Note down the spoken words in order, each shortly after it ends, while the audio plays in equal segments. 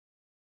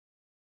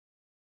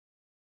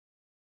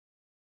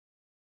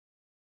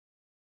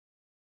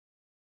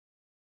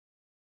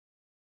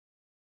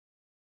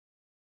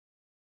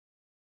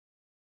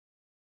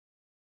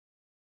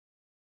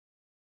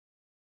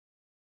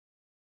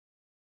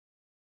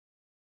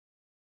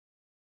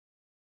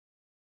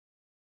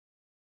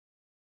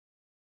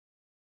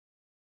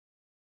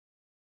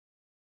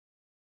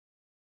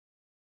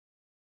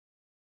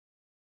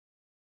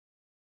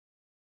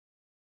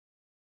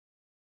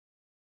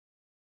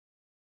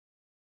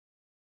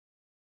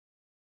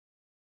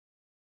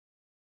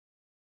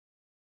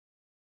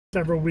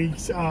several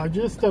weeks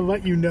just to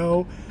let you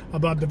know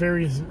about the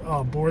various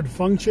board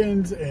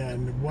functions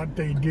and what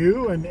they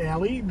do. And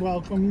Allie,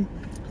 welcome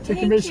to Thank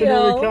Commissioner you.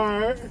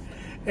 Ricard.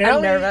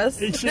 I'm nervous.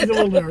 She's a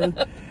little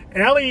nervous.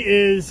 Allie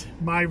is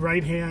my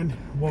right-hand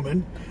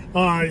woman.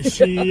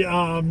 She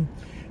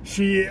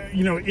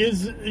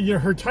is,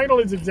 her title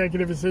is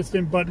executive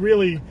assistant, but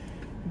really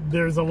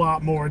there's a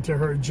lot more to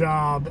her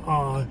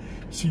job.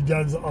 She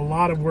does a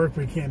lot of work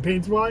with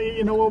campaigns. Why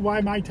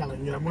am I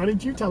telling you? Why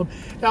didn't you tell them?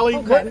 Allie,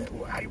 Okay.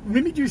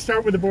 When did you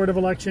start with the Board of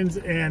Elections,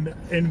 and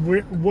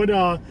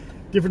what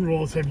different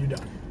roles have you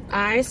done?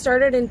 I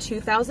started in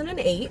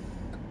 2008.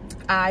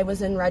 I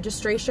was in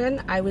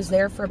registration. I was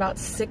there for about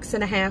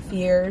 6.5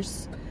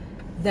 years.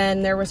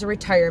 Then there was a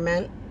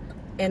retirement,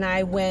 and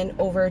I went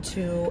over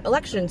to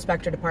Election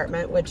Inspector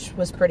Department, which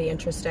was pretty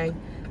interesting.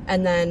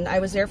 And then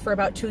I was there for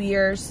about 2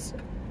 years.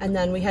 And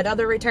then we had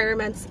other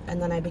retirements,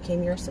 and then I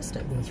became your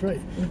assistant. That's right.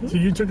 Mm-hmm. So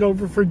you took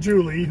over for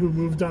Julie, who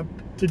moved up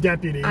to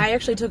deputy. I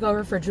actually took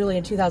over for Julie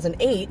in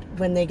 2008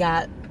 when they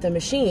got the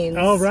machines.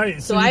 Oh,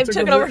 right. So I've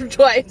taken over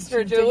twice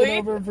for Julie.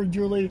 Taken over for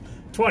Julie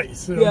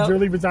twice. So yep.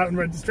 Julie was out in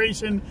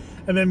registration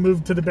and then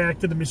moved to the back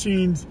to the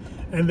machines.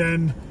 And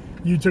then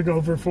you took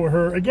over for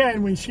her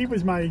again when she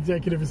was my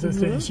executive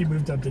assistant, mm-hmm. and she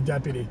moved up to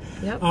deputy.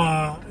 Yep.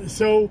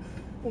 So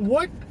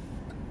what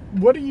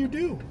do you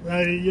do?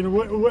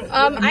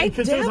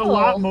 Because there's a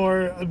lot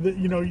more.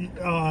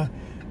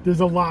 There's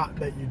a lot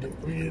that you do.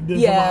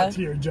 There's a lot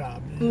to your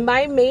job.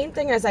 My main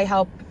thing is I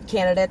help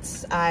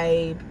candidates.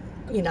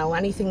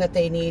 Anything that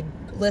they need,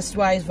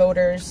 list-wise,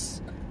 voters,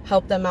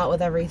 help them out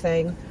with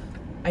everything.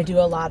 I do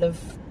a lot of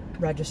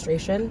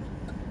registration.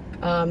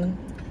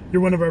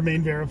 You're one of our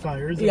main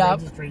verifiers in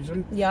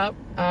registration. Yep.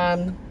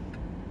 I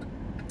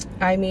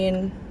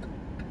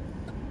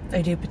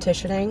do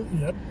petitioning.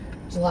 Yep.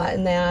 There's a lot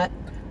in that.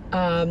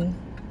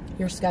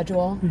 Your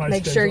schedule.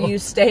 Make schedule. Sure you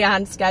stay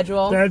on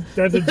schedule.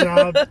 That's a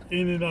job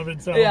in and of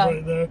itself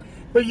right there.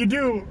 But you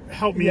do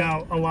help me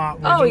out a lot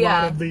with a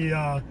lot of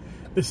the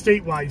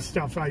statewide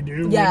stuff I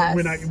do. Yes.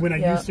 When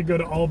I used to go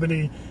to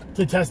Albany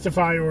to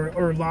testify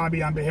or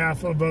lobby on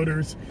behalf of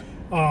voters,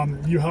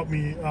 you help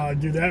me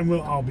do that, and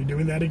I'll be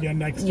doing that again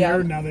next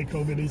year. Now that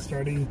COVID is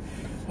starting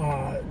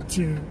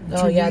to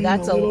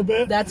that's a little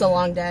bit. That's a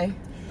long day.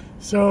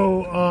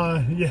 So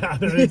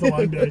that is a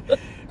long day.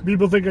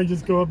 People think I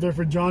just go up there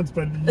for jaunts,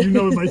 but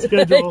my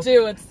schedule. They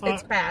do. It's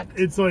packed.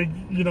 It's like,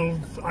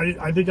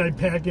 I think I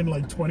pack in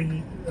like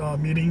 20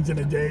 meetings in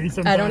a day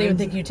sometimes. I don't even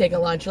think you take a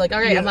lunch. You're like, all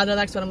right, I'm on to the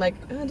next one. I'm like,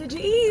 did you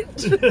eat?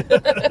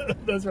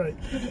 That's right.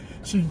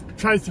 She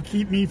tries to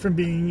keep me from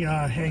being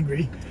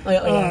hangry.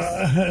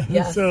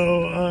 Yes.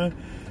 So,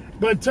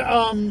 but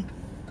so,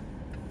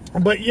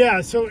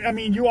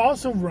 you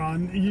also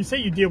run, you say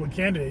you deal with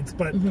candidates,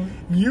 but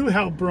you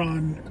help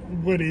run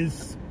what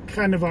is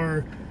kind of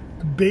our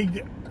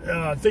big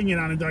thing in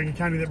Onondaga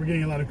County that we're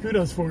getting a lot of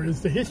kudos for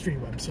is the history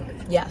website.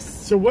 Yes.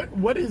 So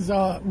what is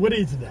that?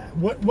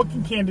 What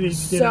can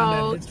candidates get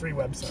on that history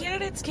website?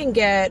 Candidates can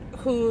get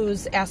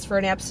who's asked for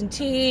an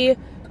absentee,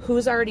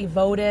 who's already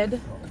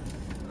voted,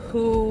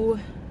 all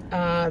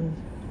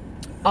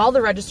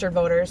the registered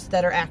voters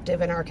that are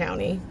active in our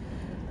county.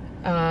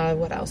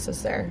 What else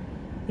is there?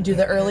 You do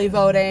the early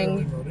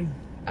voting.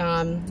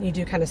 You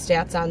do kind of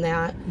stats on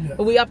that. Yeah.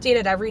 But we update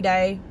it every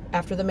day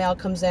after the mail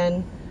comes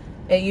in.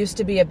 It used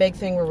to be a big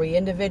thing where we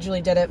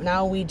individually did it.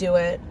 Now we do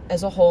it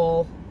as a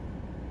whole.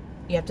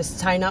 You have to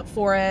sign up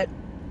for it,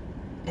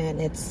 and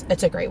it's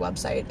a great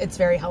website. It's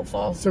very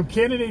helpful. So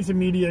candidates and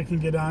media can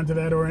get onto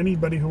that, or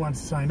anybody who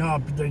wants to sign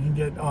up, they can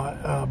get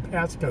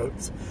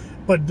passcodes.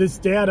 But this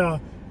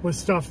data was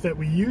stuff that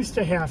we used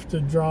to have to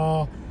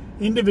draw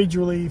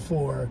individually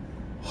for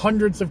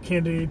hundreds of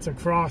candidates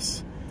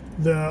across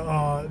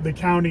the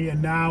county,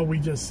 and now we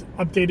just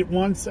update it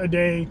once a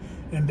day,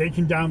 and they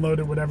can download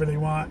it whatever they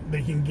want.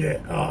 They can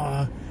get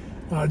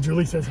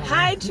Julie says hi.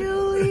 Hi,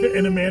 Julie.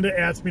 And Amanda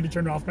asked me to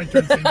turn off my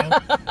turn signal.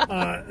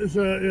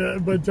 So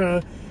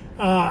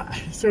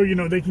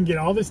they can get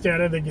all this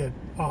data. They get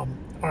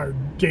our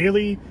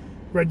daily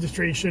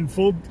registration,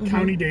 full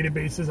county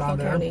databases on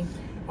there.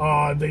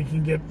 They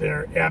can get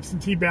their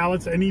absentee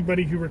ballots.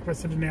 Anybody who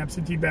requested an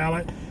absentee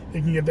ballot,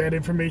 they can get that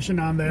information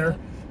on there.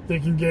 They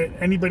can get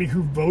anybody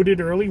who voted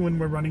early when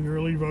we're running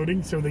early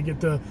voting, so they get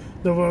the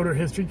voter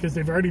history because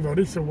they've already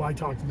voted, so why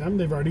talk to them?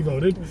 They've already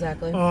voted.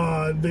 Exactly.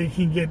 They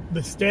can get the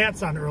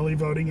stats on early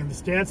voting and the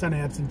stats on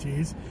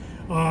absentees.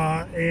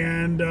 I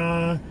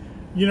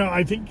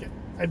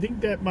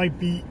think that might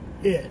be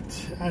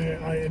it.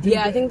 I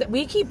think that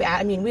we keep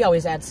we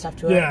always add stuff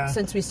to it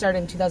since we started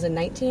in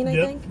 2019, I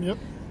think. Yep.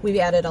 We've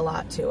added a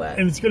lot to it.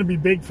 And it's going to be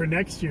big for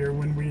next year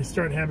when we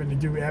start having to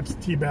do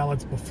absentee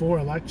ballots before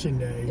Election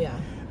Day. Yeah.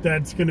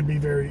 That's going to be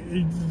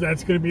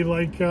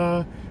like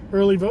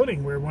early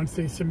voting, where once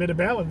they submit a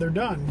ballot, they're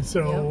done.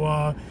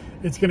 So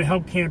it's going to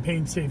help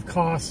campaigns save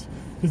costs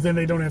because then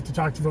they don't have to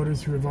talk to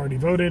voters who have already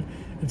voted.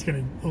 It's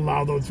going to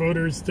allow those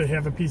voters to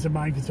have a peace of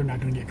mind because they're not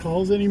going to get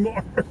calls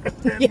anymore.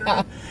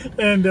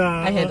 and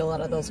I handle a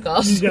lot of those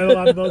calls. You got a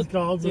lot of those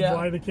calls of Yeah.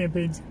 why the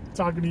campaign's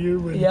talking to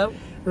you and Yep.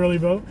 early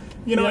vote.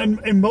 You know,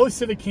 Yep. and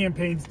most of the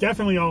campaigns,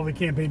 definitely all the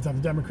campaigns on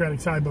the Democratic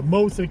side, but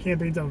most of the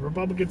campaigns on the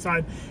Republican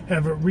side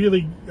have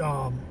really,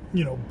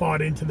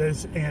 bought into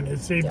this, and it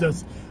saved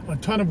us a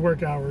ton of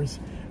work hours.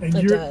 And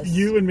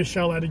you and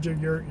Michelle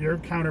Edinger, your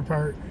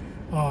counterpart,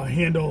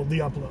 handle the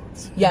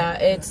uploads. Yeah,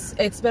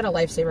 it's been a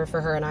lifesaver for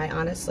her and I,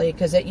 honestly,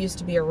 because it used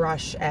to be a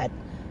rush at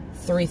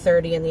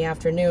 3:30 in the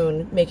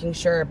afternoon, making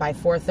sure by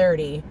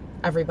 4:30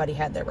 everybody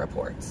had their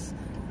reports.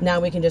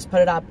 Now we can just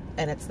put it up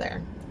and it's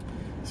there.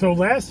 So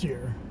last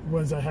year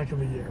was a heck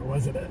of a year,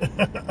 wasn't it?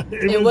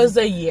 It was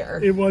a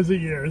year. It was a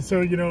year.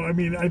 So,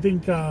 I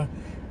think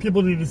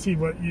people need to see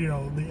what,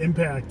 the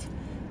impact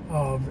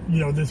of,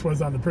 this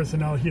was on the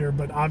personnel here.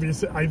 But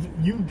obviously,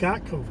 you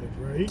got COVID,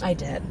 right? I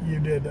did. You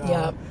did.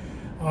 Yep.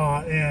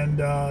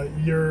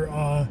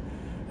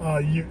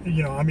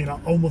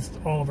 Almost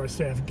all of our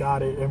staff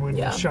got it. And when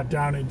we shut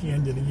down at the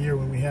end of the year,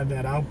 when we had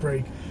that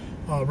outbreak,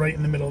 right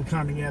in the middle of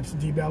counting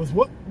absentee ballots,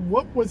 what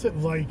was it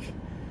like?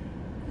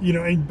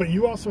 But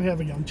you also have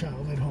a young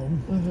child at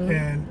home,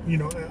 and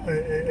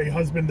a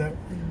husband that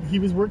he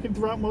was working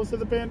throughout most of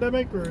the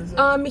pandemic, or is it?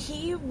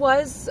 He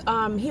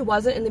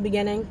wasn't in the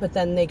beginning, but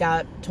then they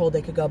got told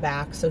they could go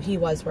back, so he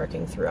was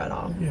working through it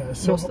all. Yeah.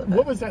 So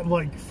what was that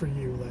like for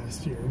you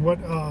last year? What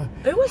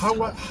it was how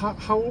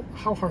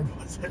hard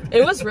was it?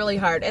 It was really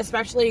hard,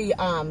 especially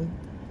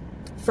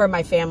for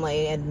my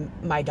family and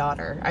my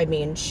daughter. I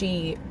mean,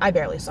 I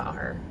barely saw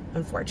her,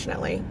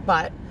 unfortunately,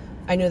 but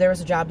I knew there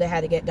was a job that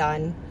had to get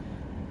done.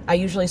 I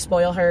usually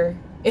spoil her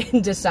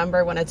in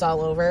December when it's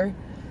all over,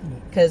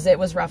 because it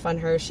was rough on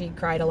her. She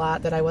cried a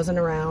lot that I wasn't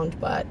around,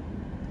 but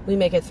we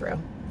make it through.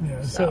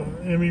 Yeah, so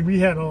we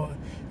had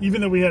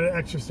even though we had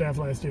extra staff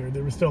last year,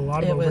 there was still a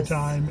lot of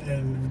overtime,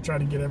 and we tried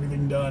to get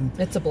everything done.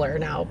 It's a blur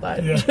now, but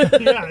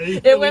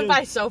it went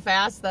by so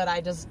fast that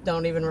I just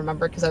don't even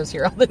remember because I was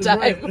here all the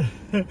time.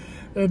 Right.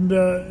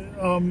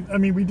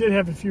 And we did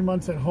have a few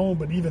months at home,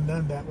 but even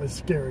then that was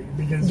scary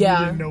because we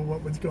didn't know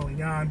what was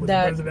going on with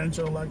the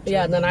presidential election.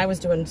 Yeah, and then I was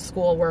doing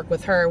school work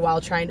with her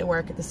while trying to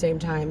work at the same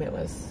time. It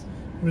was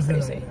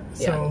crazy.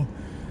 So,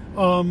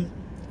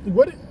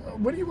 what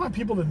do you want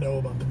people to know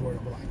about the Board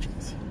of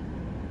Elections?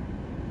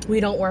 We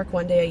don't work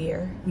one day a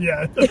year.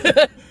 Yeah.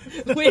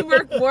 We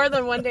work more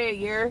than one day a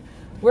year.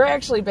 We're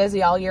actually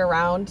busy all year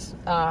round.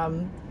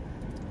 And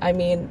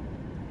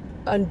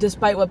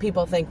despite what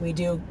people think, we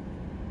do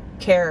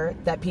care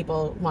that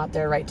people want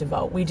their right to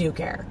vote. We do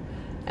care.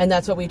 And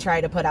that's what we try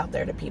to put out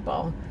there to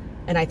people.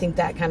 And I think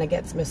that kind of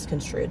gets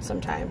misconstrued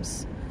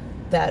sometimes.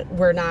 That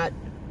we're not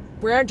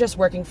just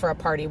working for a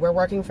party. We're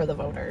working for the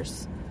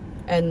voters.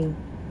 And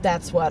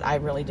that's what I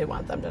really do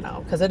want them to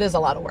know, because it is a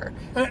lot of work.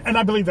 And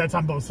I believe that's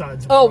on both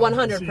sides. Oh,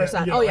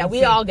 100%.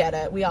 We all get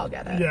it. We all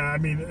get it. Yeah,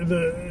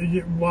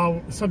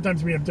 while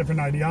sometimes we have different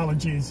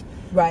ideologies,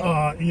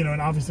 right?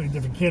 And obviously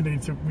different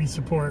candidates that we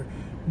support,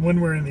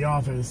 when we're in the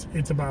office,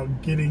 it's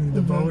about getting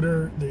the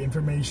voter the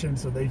information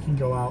so they can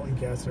go out and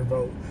cast their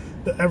vote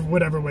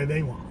whatever way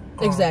they want.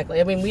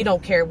 Exactly. We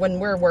don't care.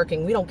 When we're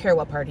working, we don't care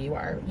what party you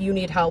are. You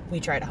need help, we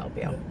try to help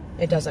you. Yeah.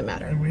 It doesn't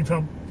matter. And we've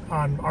helped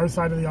on our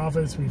side of the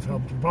office. We've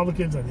helped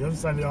Republicans on the other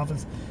side of the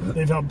office.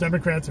 They've helped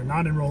Democrats or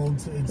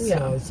non-enrolled.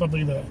 It's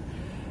something that...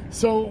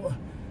 So,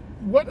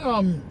 what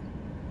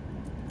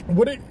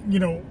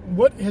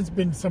has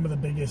been some of the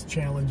biggest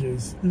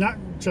challenges, not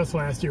just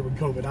last year with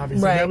COVID,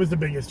 obviously, that was the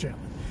biggest challenge.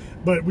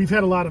 But we've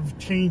had a lot of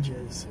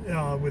changes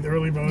with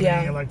early voting,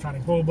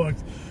 electronic poll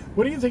books.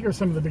 What do you think are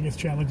some of the biggest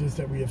challenges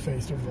that we have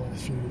faced over the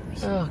last few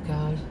years? Oh,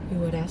 God. You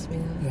would ask me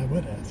that. Yeah, I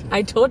would ask you.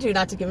 I told you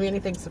not to give me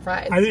anything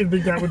surprise. I didn't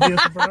think that would be a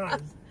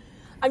surprise.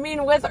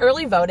 With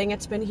early voting,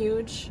 it's been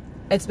huge.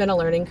 It's been a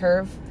learning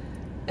curve,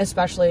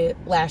 especially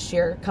last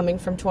year. Coming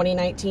from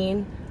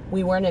 2019,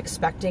 we weren't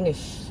expecting a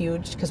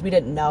huge, because we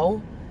didn't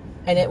know,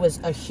 and it was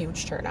a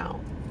huge turnout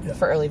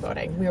for early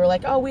voting. We were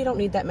like, oh, we don't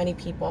need that many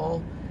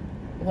people,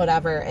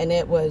 whatever, and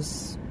it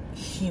was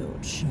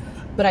huge.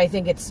 But I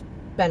think it's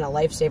been a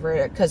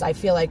lifesaver, because I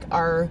feel like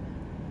our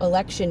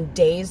election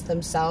days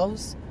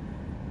themselves,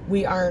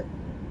 we aren't,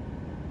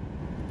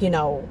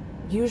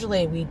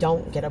 usually we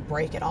don't get a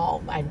break at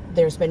all.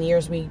 There's been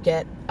years we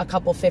get a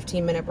couple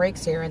 15-minute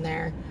breaks here and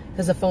there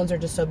because the phones are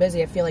just so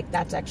busy. I feel like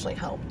that's actually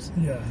helped.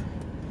 Yeah.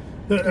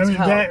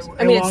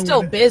 It's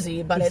still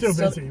busy, but it's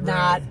still busy,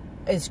 not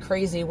as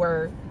crazy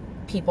where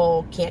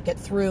people can't get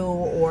through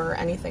or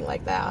anything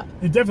like that.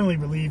 It definitely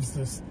relieves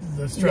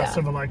the stress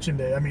of Election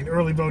Day.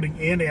 Early voting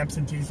and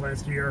absentees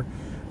last year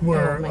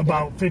were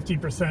about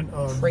 50%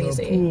 of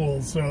the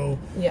pool. So,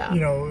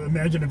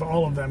 imagine if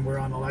all of them were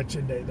on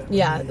Election Day.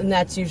 And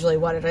that's usually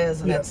what it is,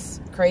 and it's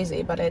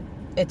crazy, but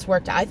it's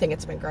worked. I think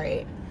it's been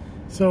great.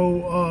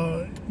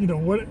 So,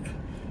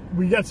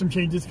 we got some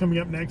changes coming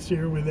up next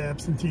year with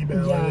absentee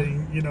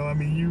balloting.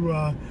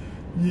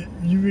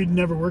 You had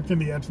never worked in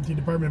the absentee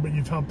department, but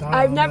you've helped out.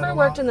 I've never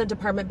worked in the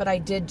department, but I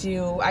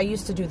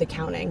used to do the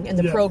counting and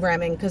the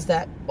programming, because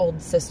that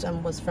old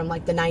system was from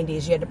like the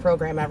 90s. You had to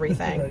program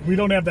everything. Right. We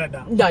don't have that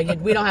now. No,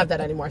 we don't have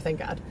that anymore, thank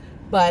God.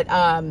 But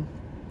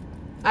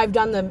I've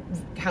done the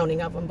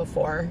counting of them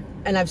before,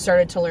 and I've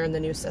started to learn the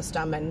new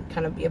system and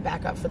kind of be a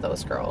backup for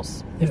those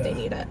girls if they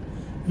need it.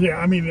 Yeah,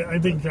 I mean, I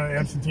think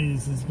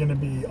absentees is going to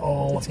be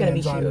all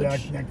hands on deck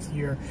next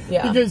year.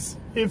 Yeah. Because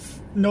if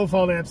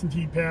no-fault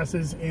absentee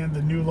passes and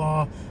the new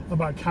law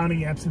about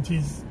counting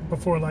absentees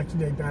before Election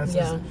Day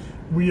passes,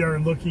 we are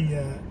looking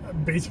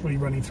at basically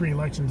running 3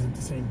 elections at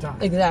the same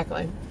time.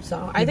 Exactly.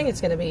 So I think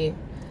it's going to be,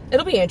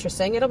 it'll be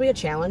interesting. It'll be a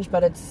challenge,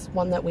 but it's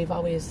one that we've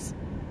always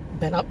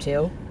been up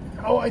to.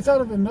 Oh, I thought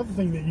of another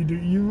thing that you do.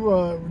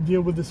 You deal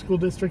with the school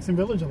districts and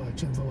village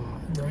elections a lot,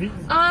 right?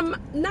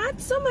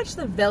 Not so much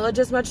the village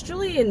as much.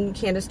 Julie and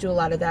Candace do a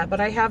lot of that, but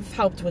I have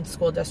helped with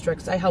school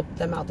districts. I helped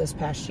them out this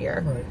past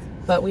year. Right.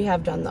 But we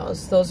have done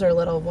those. Those are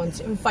little ones.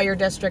 In fire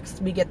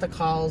districts, we get the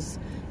calls,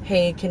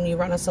 hey, can you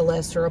run us a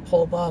list or a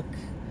poll book,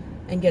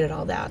 and get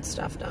all that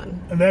stuff done.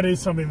 And that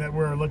is something that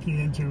we're looking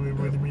into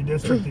with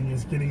redistricting,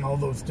 is getting all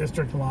those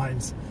district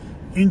lines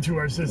into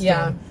our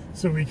system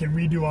so we can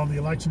redo all the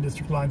election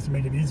district lines to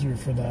make it easier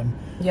for them.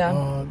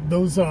 Yeah.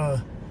 Those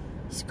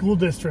school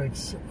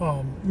districts,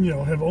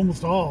 have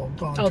almost all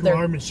gone to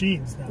our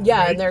machines now.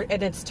 Yeah, right?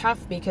 and it's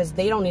tough because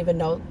they don't even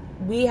know.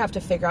 We have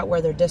to figure out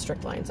where their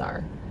district lines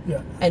are.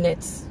 Yeah. And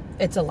it's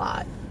a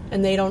lot.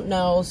 And they don't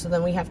know, so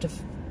then we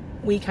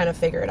kind of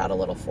figure it out a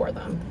little for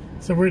them.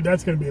 So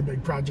that's going to be a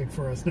big project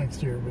for us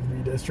next year with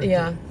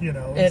redistricting.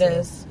 Yeah, it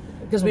is.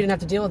 Because we didn't have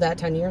to deal with that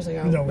 10 years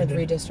ago with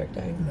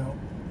redistricting. No.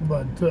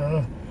 But,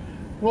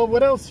 well,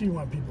 what else do you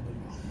want people to know?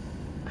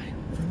 I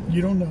don't know.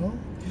 You don't know?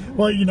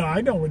 Well, I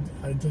know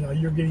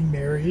you're getting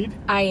married.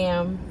 I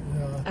am.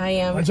 I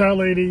am. A child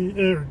lady,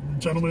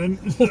 gentleman,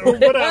 or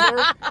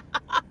whatever.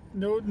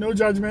 No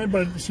judgment,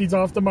 but she's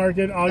off the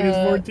market August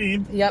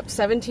 14th. Yep,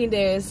 17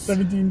 days.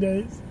 17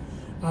 days.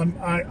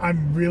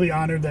 I'm really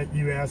honored that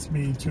you asked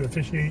me to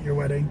officiate your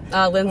wedding.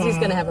 Lindsay's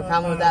going to have a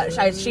problem with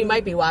that. She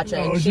might be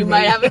watching. She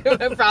might have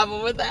a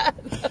problem with that.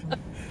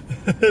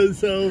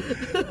 So,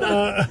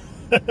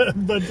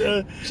 but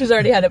she's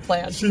already had it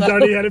planned. She's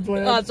already had it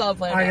planned. Oh, it's all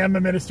planned. I am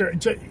a minister.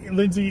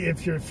 Lindsay,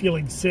 if you're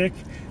feeling sick,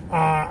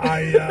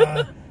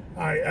 I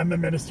am a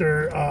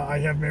minister. I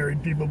have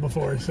married people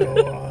before,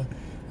 so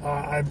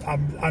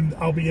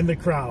I'll be in the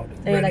crowd.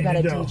 And I got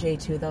a DJ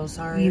too, though.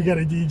 Sorry. You got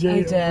a DJ?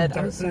 I did.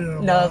 No, it's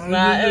not. No,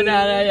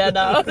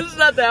 it's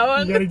not that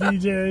one. You got a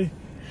DJ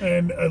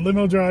and a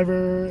limo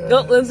driver.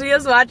 No, Lindsay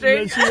is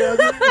watching. She is.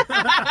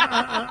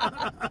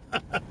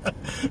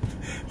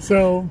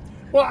 So,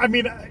 well, I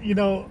mean,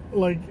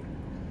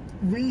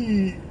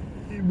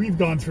 we've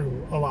gone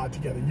through a lot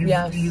together.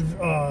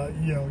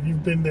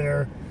 You've been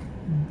there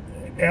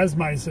as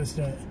my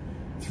assistant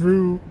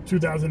through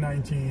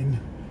 2019,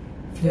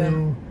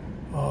 through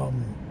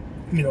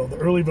the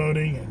early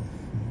voting and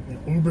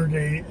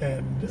Ubergate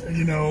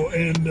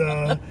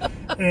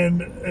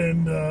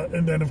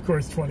and then of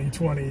course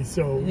 2020.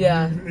 So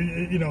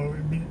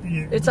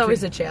it's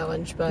always a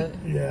challenge, but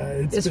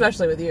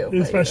especially with you.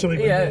 Especially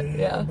with me.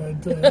 Yeah.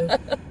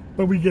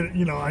 But we get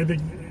I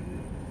think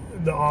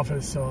the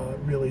office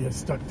really has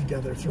stuck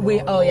together through.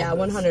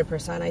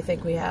 100%. I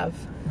think we have.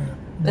 Yeah.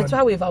 That's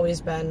how we've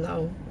always been,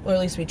 though, or at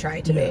least we try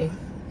to be.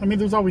 I mean,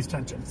 there's always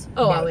tensions.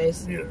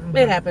 Always.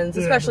 It happens,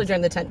 especially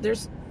during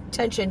there's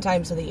tension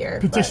times of the year.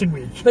 Petition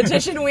week.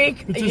 Petition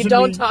week. You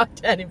don't talk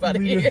to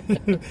anybody.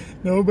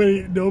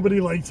 Nobody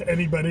likes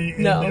anybody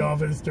in the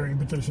office during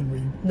petition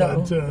week.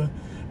 No.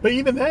 But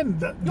even then,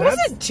 it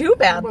wasn't too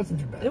bad. It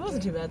wasn't too bad. It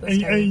wasn't too bad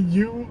this time. And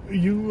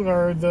you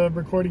are the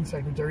recording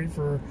secretary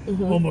for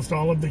almost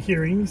all of the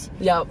hearings.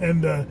 Yep.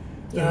 And the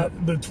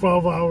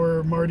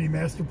 12-hour Marty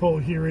Master Poll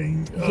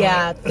hearing.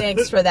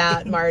 Thanks for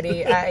that,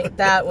 Marty.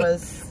 That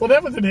was... Well,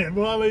 that wasn't him.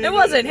 Well, it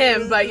wasn't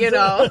him, but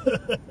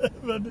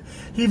but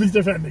he was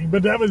defending.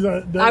 But that was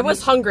I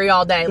was hungry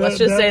all day. Let's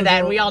just say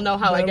that. We all know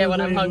how I get when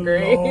I'm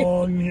hungry.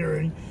 Long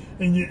hearing.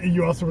 And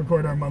you also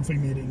record our monthly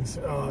meetings,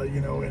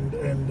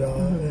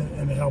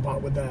 and help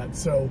out with that.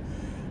 So,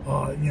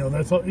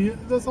 that's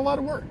a lot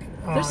of work.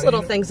 There's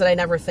little things that I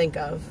never think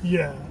of.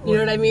 Yeah. You know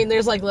what I mean?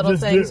 There's like little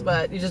things,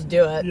 but you just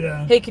do it.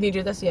 Yeah. Hey, can you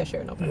do this? Yeah,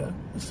 sure, no problem.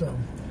 Yeah. So,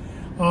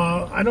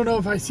 I don't know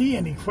if I see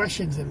any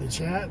questions in the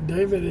chat.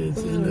 David is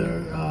in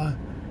the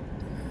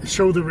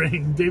show the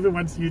ring. David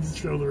wants you to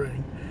show the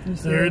ring.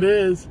 There it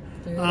is.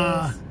 There it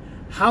is.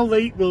 How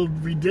late will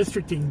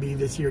redistricting be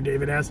this year,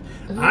 David asks.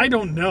 I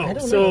don't know.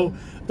 So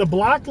the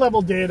block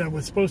level data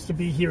was supposed to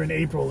be here in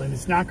April, and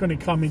it's not going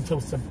to come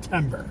until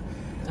September.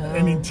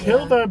 And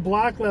until the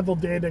block level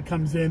data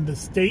comes in, the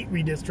state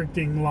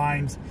redistricting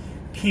lines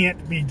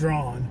can't be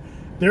drawn.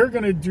 They're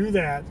going to do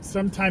that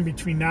sometime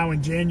between now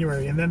and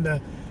January. And then the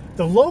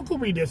local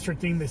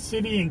redistricting, the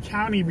city and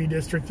county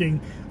redistricting,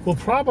 will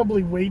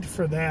probably wait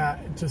for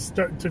that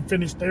to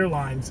finish their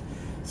lines.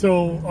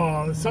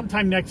 So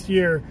sometime next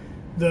year,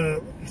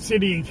 the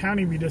city and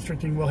county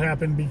redistricting will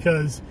happen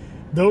because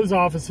those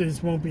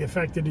offices won't be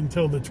affected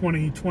until the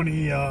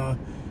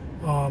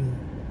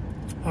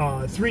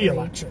 2023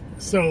 election.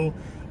 So,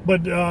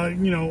 but I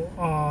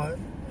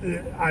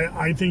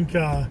think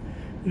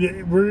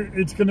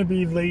it's going to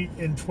be late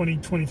in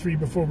 2023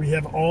 before we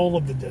have all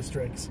of the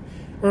districts,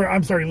 or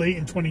I'm sorry, late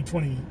in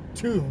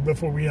 2022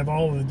 before we have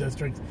all of the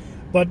districts.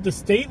 But the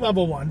state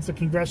level ones, the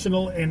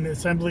congressional and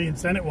assembly and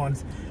senate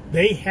ones,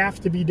 they have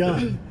to be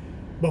done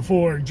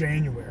before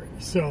January.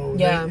 So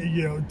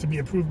to be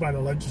approved by the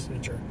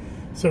legislature.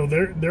 So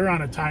they're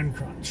on a time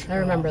crunch. I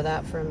remember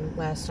that from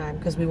last time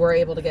because we were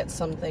able to get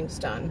some things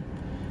done.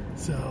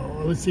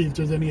 So let's see if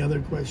there's any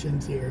other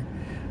questions here.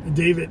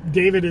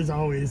 David is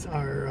always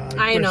our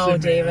I know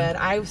David. Man.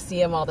 I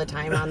see him all the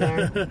time on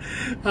there.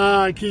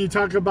 Can you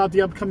talk about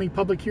the upcoming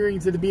public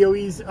hearings at the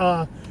BOEs?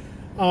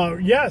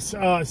 Yes.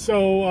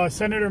 So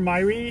Senator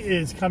Myrie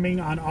is coming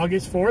on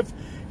August 4th.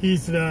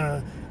 He's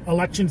the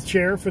elections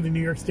chair for the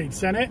New York State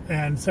Senate,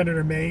 and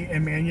Senator May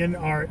and Mannion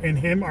are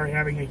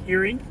having a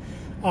hearing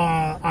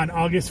on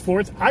August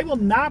 4th. I will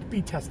not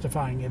be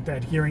testifying at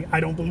that hearing,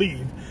 I don't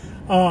believe,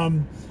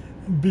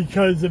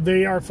 because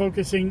they are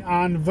focusing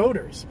on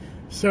voters.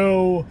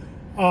 So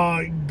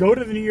go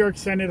to the New York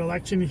Senate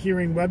election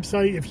hearing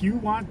website if you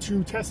want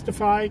to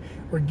testify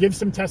or give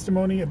some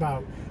testimony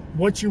about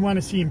what you want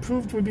to see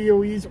improved with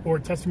BOEs, or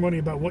testimony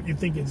about what you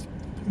think is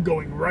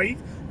going right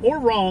or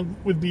wrong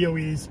with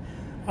BOEs,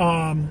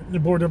 the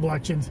Board of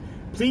Elections.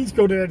 Please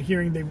go to that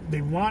hearing.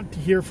 They want to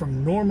hear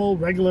from normal,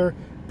 regular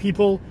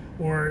people,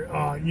 or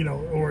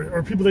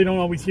or people they don't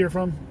always hear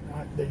from.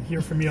 They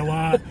hear from me a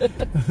lot.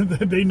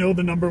 They know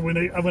the number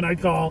when I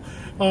call.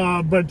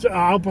 But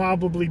I'll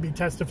probably be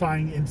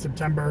testifying in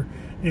September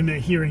in a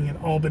hearing in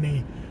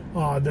Albany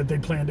that they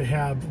plan to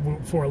have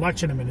for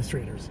election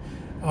administrators.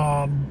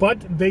 But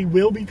they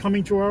will be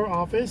coming to our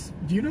office.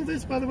 Do you know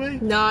this, by the way?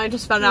 No, I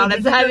just found out. I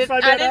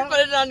didn't put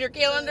it on your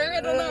calendar. I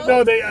don't know.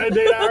 No, they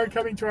are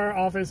coming to our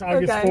office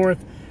August 4th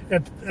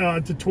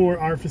to tour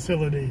our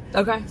facility.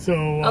 Okay.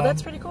 So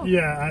that's pretty cool.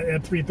 Yeah,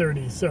 at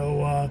 3:30.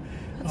 So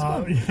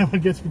cool. I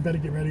guess we better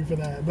get ready for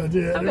that. But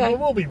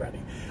we'll be ready.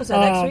 Was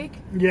that next week?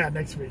 Yeah,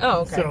 next week.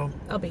 Oh, okay. So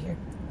I'll be here.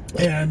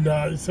 And we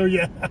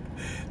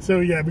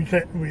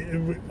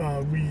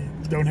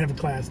don't have a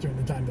class during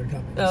the time they're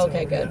coming. Oh,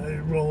 okay,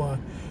 good.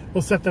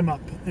 We'll set them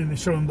up and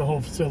show them the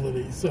whole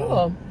facility. So,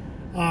 cool.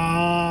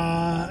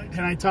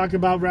 Can I talk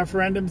about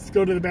referendums to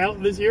go to the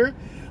ballot this year?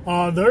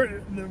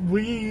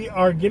 We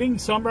are getting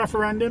some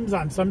referendums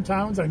on some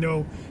towns. I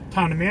know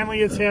town of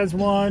Manlius has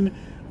one.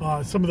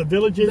 Some of the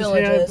villages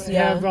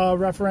have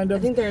referendums. I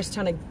think there's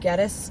town of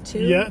Geddes too.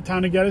 Yeah,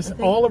 town of Geddes.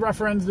 All the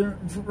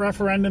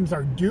referendums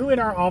are due in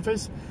our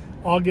office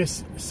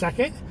August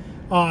 2nd.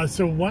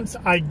 So once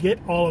I get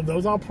all of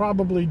those, I'll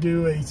probably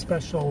do a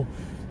special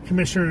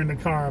commissioner in the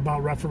car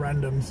about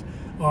referendums,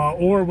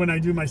 or when I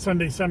do my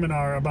Sunday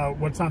seminar about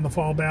what's on the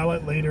fall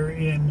ballot later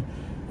in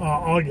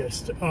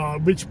August.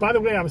 Which, by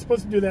the way, I was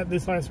supposed to do that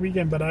this last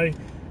weekend, but I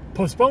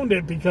postponed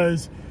it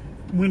because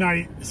when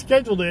I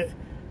scheduled it,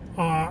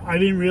 I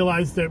didn't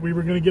realize that we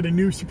were going to get a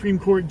new Supreme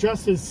Court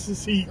justice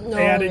seat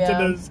added to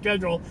the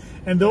schedule,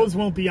 and those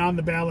won't be on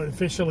the ballot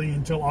officially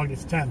until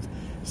August 10th.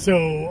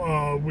 So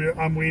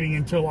I'm waiting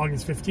until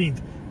August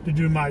 15th to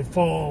do my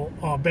fall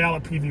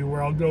ballot preview,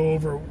 where I'll go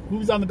over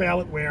who's on the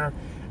ballot where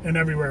and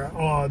everywhere.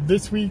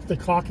 This week the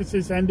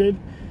caucuses ended,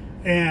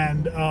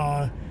 and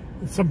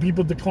some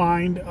people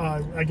declined.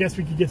 I guess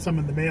we could get some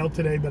in the mail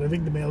today, but I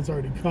think the mail's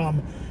already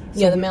come.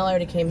 So the mail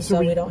already came,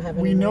 so we don't have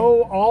any. We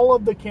know all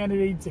of the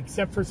candidates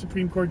except for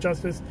Supreme Court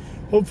Justice.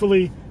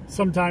 Hopefully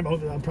sometime.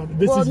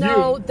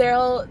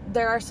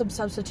 There are some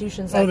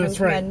substitutions. That's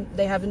right.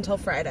 They have until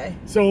Friday.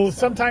 So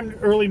sometime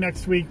early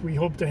next week, we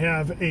hope to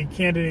have a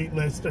candidate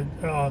list,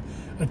 a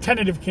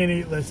tentative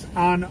candidate list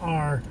on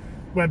our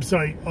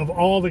website of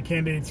all the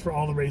candidates for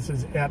all the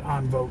races at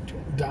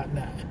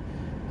onvote.net.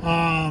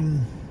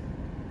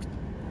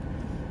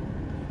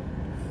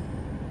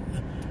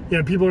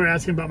 Yeah, people are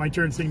asking about my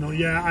turn signal.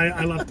 Yeah,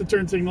 I left the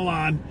turn signal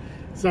on.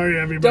 Sorry,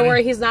 everybody. Don't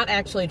worry, he's not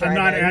actually driving.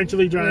 I'm not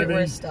actually driving.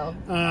 We're still.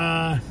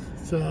 So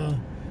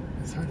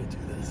it's hard to do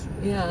this.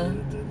 Yeah.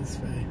 Do this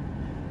way.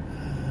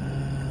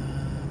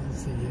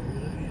 Let's see here.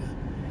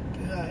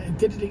 I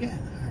did it again.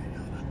 All right,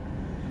 hold on.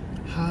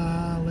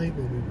 How late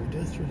will we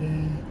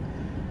redistricting?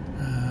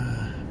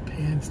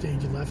 Pan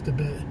stage left a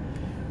bit.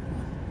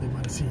 They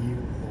want to see you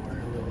more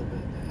a little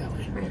bit,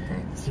 Ellie. Right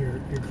there. So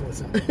you're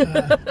close up.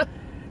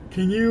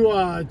 Can you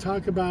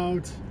talk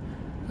about...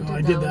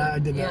 I did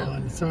that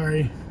one.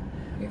 Sorry.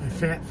 My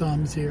fat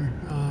thumbs here.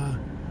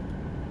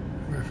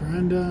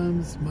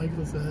 Referendums.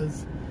 Michael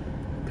says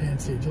pan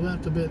stage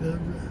left a bit.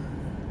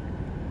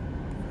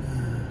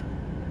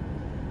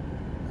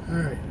 All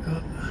right.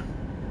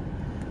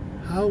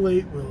 How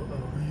late will...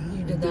 Oh, yeah.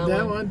 You did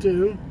that one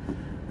too.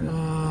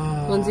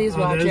 Lindsay's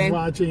watching.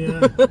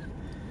 Yeah.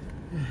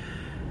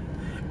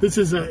 This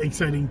is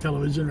exciting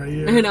television right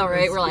here. I know,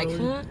 right? We're like,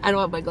 huh? I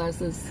don't have my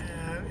glasses.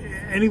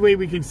 Any way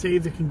we can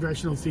save the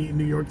congressional seat in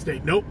New York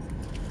State? Nope.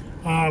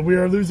 We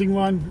are losing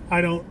one.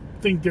 I don't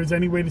think there's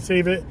any way to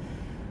save it.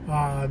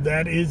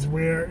 That is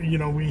where,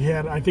 we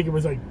had, I think it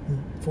was like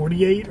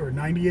 48 or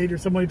 98 or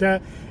something like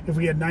that. If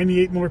we had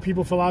 98 more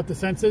people fill out the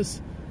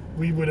census,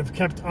 we would have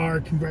kept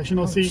our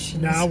congressional seat. Geez.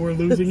 Now we're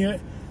losing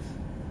it.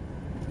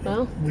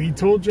 Well, we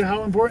told you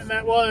how important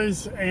that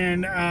was,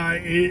 and I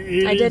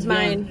did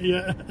mine.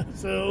 Yeah,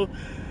 so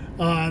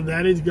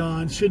that is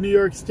gone. Should New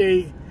York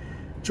State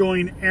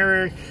join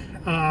ERIC?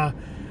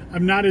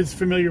 I'm not as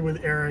familiar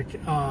with ERIC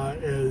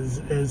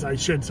as I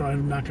should, so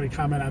I'm not going to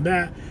comment on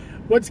that.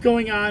 What's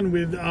going on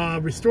with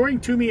restoring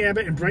Toomey,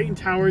 Abbott, and Brighton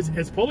Towers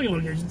as polling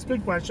locations?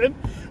 Good question.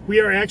 We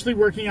are actually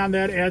working on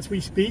that as we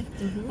speak.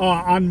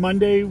 On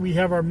Monday, we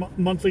have our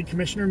monthly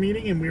commissioner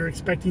meeting, and we are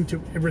expecting to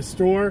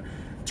restore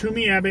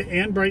Toomey, Abbott,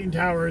 and Brighton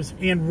Towers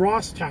and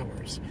Ross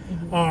Towers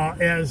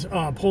as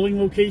polling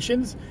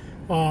locations.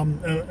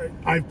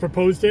 I've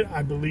proposed it.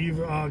 I believe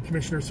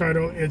Commissioner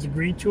Sardo has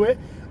agreed to it.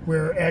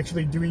 We're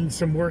actually doing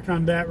some work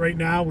on that right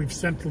now. We've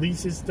sent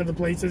leases to the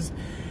places.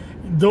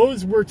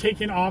 Those were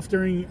taken off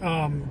during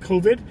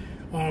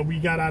COVID. We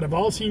got out of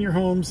all senior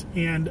homes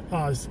and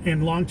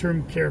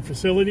long-term care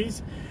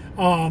facilities.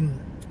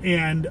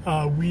 And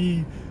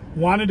we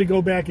wanted to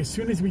go back as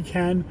soon as we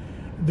can.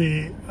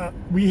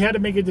 We had to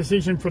make a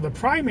decision for the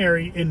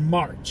primary in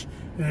March.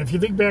 And if you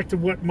think back to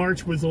what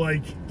March was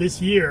like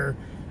this year,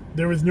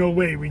 there was no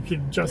way we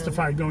could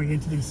justify going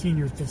into these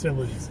senior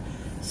facilities.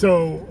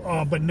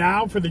 So, but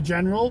now for the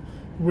general,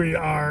 we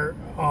are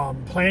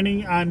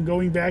planning on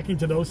going back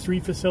into those 3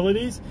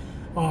 facilities.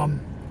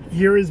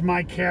 Here is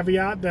my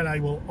caveat that I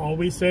will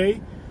always say.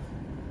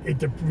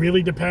 It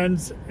really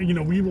depends.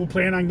 We will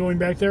plan on going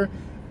back there,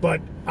 but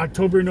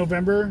October,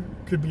 November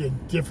could be a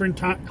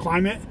different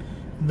climate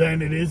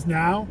than it is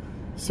now.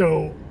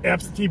 So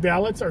absentee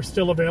ballots are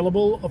still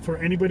available for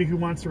anybody who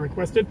wants to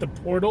request it. The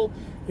portal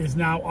is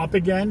now up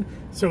again.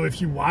 So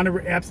if you want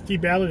an absentee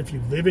ballot, if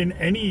you live in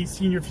any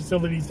senior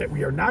facilities that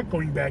we are not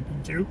going back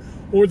into,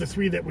 or the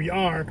 3 that we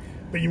are,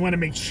 but you want to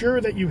make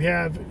sure that you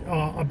have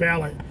a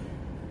ballot,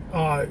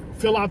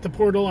 fill out the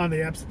portal on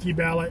the absentee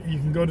ballot. You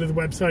can go to the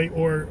website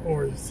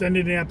or send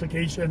in an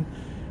application,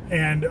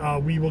 and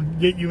we will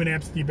get you an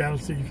absentee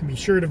ballot so you can be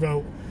sure to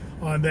vote.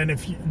 Then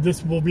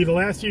this will be the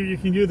last year you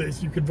can do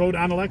this, you could vote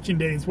on election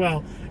day as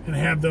well and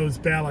have those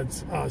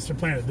ballots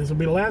supplanted. This will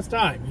be the last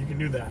time you can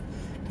do that,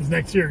 because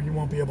next year you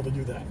won't be able to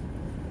do that.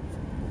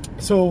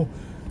 So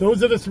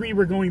those are the 3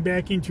 we're going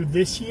back into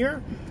this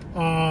year.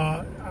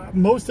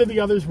 Most of the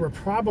others we're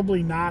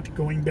probably not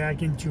going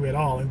back into at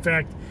all. In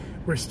fact,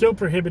 we're still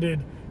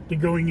prohibited to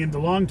going into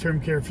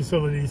long-term care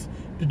facilities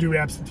to do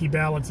absentee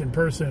ballots in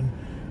person.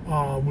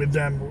 With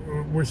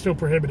them, we're still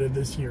prohibited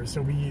this year, so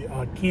we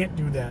can't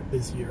do that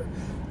this year.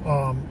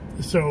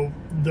 So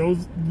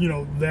those,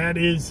 that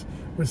is,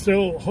 we're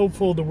still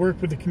hopeful to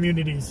work with the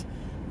communities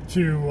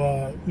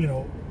to,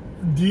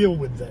 deal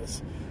with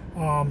this.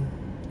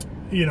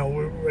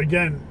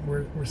 Again,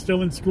 we're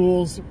still in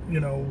schools.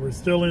 We're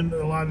still in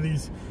a lot of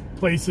these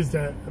places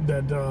that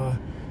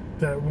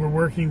we're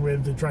working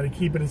with to try to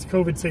keep it as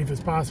COVID safe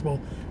as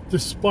possible,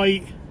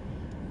 despite,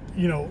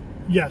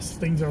 yes,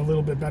 things are a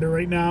little bit better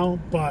right now,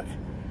 but,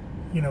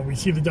 we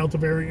see the Delta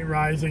variant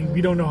rising.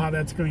 We don't know how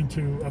that's going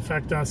to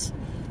affect us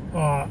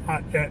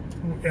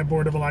at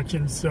Board of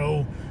Elections,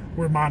 so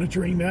we're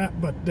monitoring that,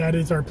 but that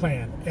is our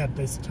plan at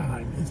this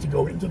time, is to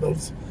go into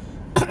those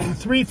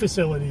 3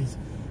 facilities.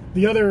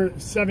 The other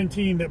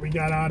 17 that we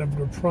got out of,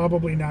 we're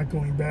probably not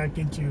going back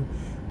into,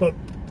 but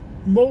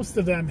most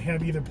of them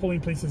have either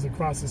polling places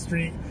across the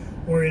street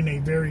or in a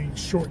very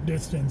short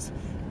distance.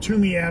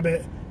 Toomey,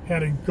 Abbott had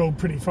to go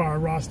pretty far.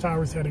 Ross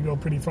Towers had to go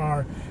pretty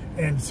far,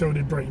 and so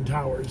did Brighton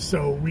Towers.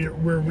 So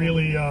we're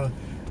really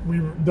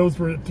those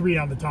were 3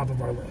 on the top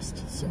of our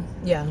list. So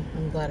yeah,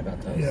 I'm glad about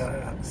those.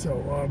 Yeah.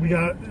 So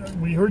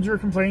we heard your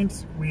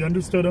complaints. We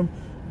understood them.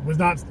 It was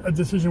not a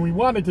decision we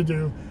wanted to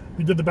do.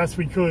 We did the best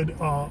we could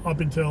up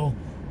until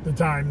the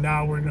time.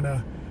 Now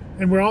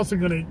we're also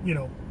gonna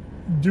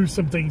do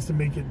some things to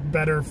make it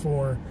better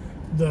for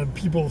the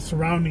people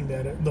surrounding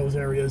those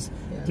areas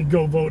to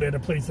go vote at a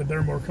place that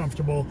they're more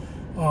comfortable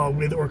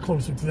with or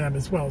closer to them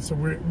as well. So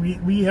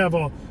we have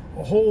a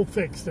whole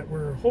fix that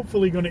we're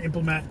hopefully going to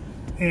implement,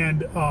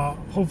 and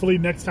hopefully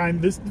next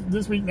time, this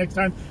week, next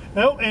time.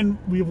 Oh, and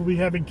we will be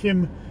having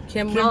Kim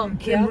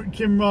Richards.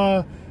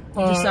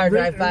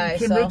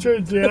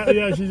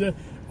 Yeah, she's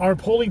our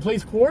polling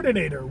place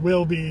coordinator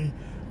will be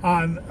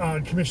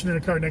on Commissioner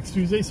Card next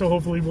Tuesday, so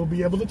hopefully we'll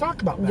be able to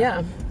talk about that.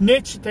 Yeah.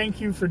 Nitch,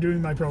 thank you for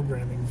doing my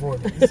programming for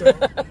me. So,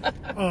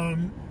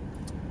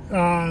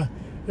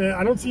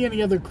 I don't see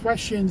any other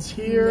questions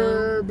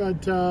here,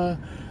 but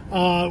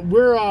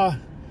we're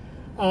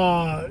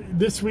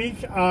this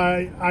week.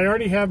 I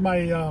already have my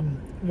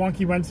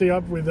Wonky Wednesday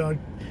up with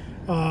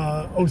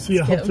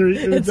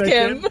OCL3. It's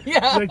Kim.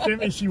 Yeah. Is that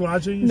Kim? Is she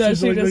watching? No,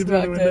 she just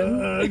walked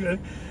in. Okay.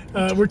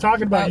 We're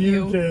talking about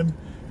you, Kim.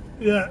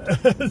 Yeah,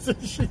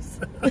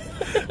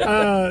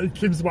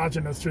 Kim's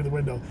watching us through the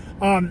window.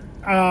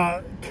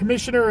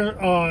 Commissioner,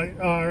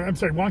 I'm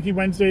sorry, Wonky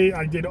Wednesday,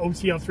 I did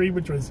OCL3,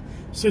 which was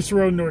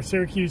Cicero, North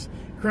Syracuse,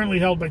 currently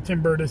held by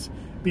Tim Burtis.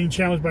 Being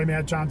Challenged by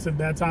Matt Johnson.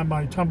 That's on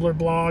my Tumblr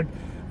blog.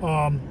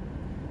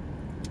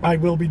 I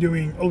will be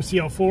doing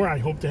OCL4. I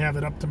hope to have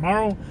it up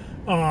tomorrow.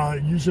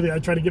 Usually I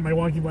try to get my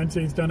Wonky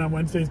Wednesdays done on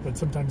Wednesdays, but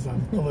sometimes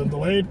I'm a little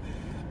delayed.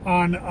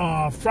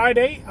 On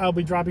Friday, I'll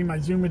be dropping my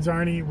Zoom with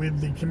Zarni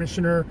with the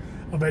Commissioner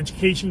of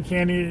Education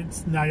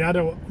candidates,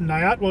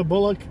 Nyatwa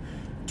Bullock,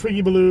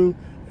 Twiggy Ballou,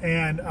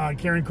 and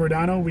Karen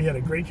Cordano. We had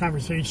a great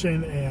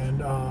conversation,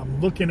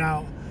 and looking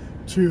out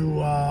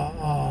to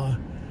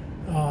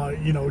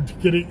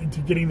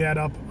to getting that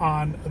up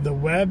on the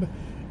web.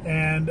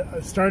 And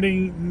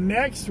starting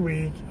next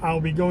week,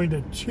 I'll be going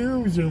to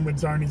 2 Zoom with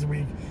Zarni's a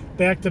week,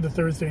 back to the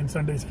Thursday and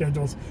Sunday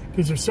schedules,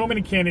 because there's so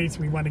many candidates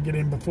we want to get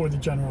in before the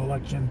general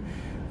election.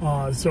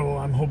 So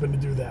I'm hoping to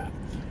do that.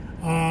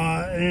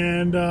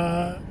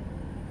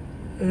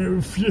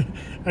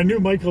 I knew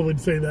Michael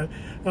would say that.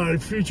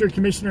 Future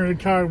commissioner in a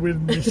car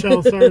with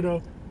Michelle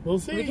Sardo. We'll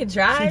see. We can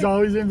try. She's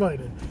always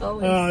invited.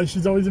 Always.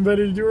 She's always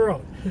invited to do her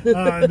own.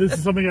 This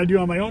is something I do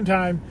on my own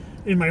time,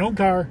 in my own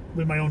car,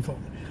 with my own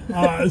phone.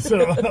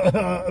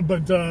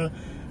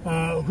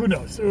 Who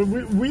knows?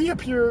 We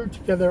appear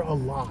together a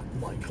lot,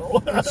 Michael.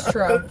 That's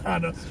true.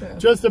 That's true.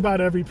 Just about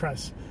every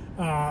press,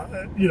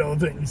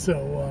 thing.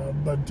 So,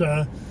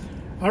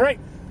 all right.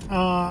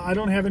 I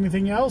don't have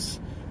anything else.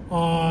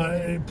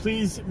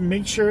 Please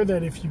make sure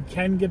that if you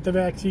can get the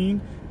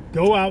vaccine,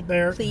 go out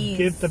there, please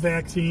get the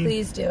vaccine.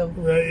 Please do.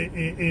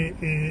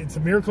 It's a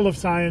miracle of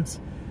science.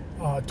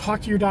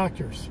 Talk to your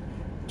doctors.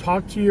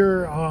 Talk to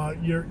your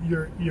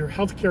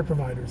healthcare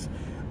providers.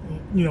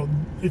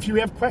 If you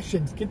have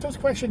questions, get those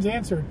questions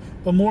answered.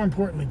 But more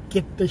importantly,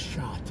 get the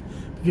shot,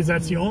 because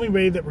that's the only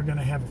way that we're going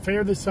to have a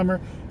fair this summer.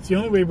 It's the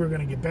only way we're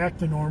going to get back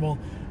to normal.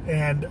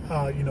 And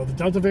the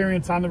Delta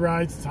variant's on the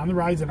rise. It's on the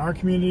rise in our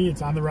community.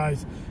 It's on the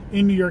rise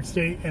in New York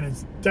State, and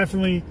it's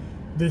definitely,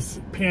 this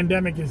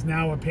pandemic is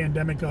now a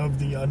pandemic of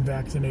the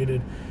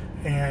unvaccinated.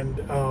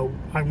 And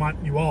I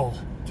want you all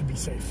to be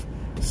safe.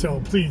 So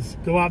please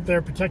go out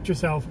there, protect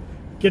yourself,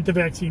 get the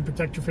vaccine,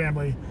 protect your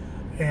family,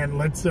 and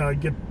let's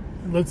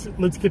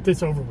get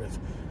this over with.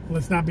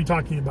 Let's not be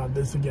talking about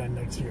this again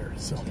next year.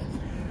 So,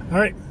 all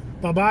right,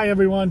 bye-bye,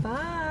 everyone.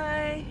 Bye.